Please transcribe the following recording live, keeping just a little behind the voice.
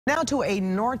Now to a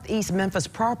northeast Memphis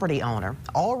property owner,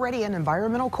 already in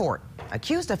environmental court,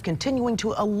 accused of continuing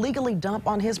to illegally dump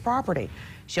on his property.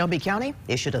 Shelby County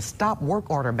issued a stop work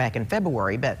order back in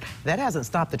February, but that hasn't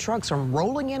stopped the trucks from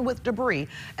rolling in with debris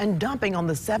and dumping on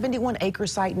the 71-acre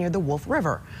site near the Wolf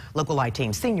River. Local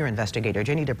I-Team senior investigator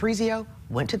Jenny DiPrizio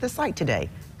went to the site today,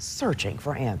 searching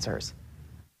for answers.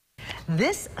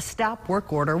 This stop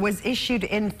work order was issued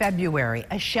in February.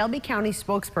 A Shelby County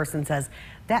spokesperson says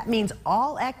that means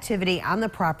all activity on the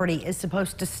property is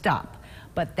supposed to stop.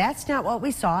 But that's not what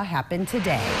we saw happen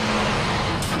today.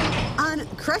 On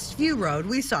Crestview Road,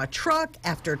 we saw truck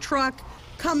after truck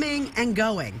coming and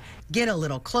going. Get a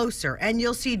little closer and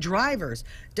you'll see drivers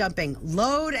dumping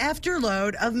load after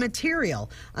load of material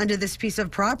onto this piece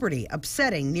of property,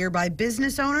 upsetting nearby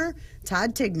business owner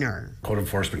Todd Tigner. Code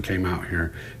enforcement came out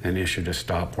here and issued a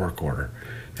stop work order.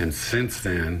 And since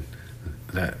then,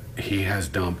 that he has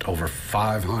dumped over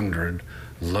 500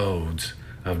 loads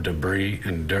of debris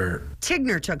and dirt.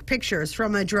 Tigner took pictures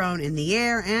from a drone in the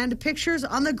air and pictures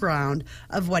on the ground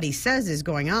of what he says is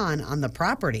going on the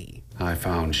property. I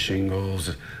found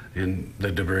shingles in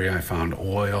the debris. I found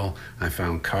oil. I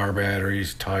found car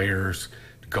batteries, tires,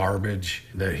 garbage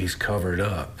that he's covered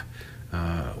up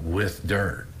with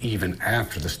dirt, even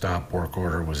after the stop work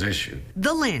order was issued.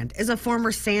 The land is a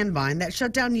former sand mine that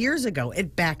shut down years ago.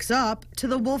 It backs up to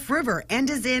the Wolf River and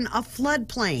is in a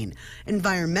floodplain.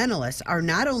 Environmentalists are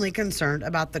not only concerned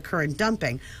about the current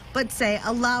dumping, but say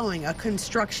allowing a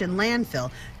construction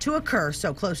landfill to occur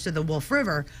so close to the Wolf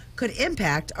River could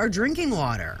impact our drinking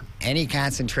water. Any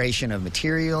concentration of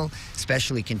material,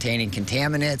 especially containing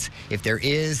contaminants, if there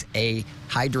is a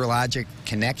hydrologic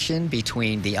connection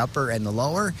between the upper and the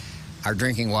lower, our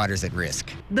drinking water is at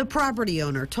risk. The property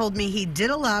owner told me he did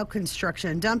allow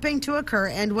construction dumping to occur,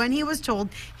 and when he was told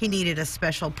he needed a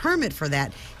special permit for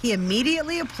that, he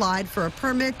immediately applied for a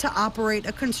permit to operate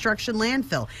a construction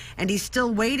landfill, and he's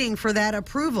still waiting for that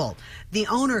approval. The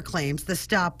owner claims the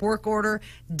stop work order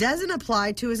doesn't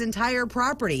apply to his entire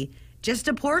property, just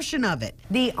a portion of it.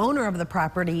 The owner of the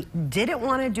property didn't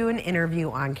want to do an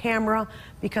interview on camera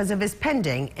because of his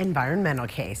pending environmental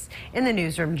case. In the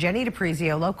newsroom, Jenny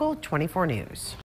DiPrizio, Local 24 News.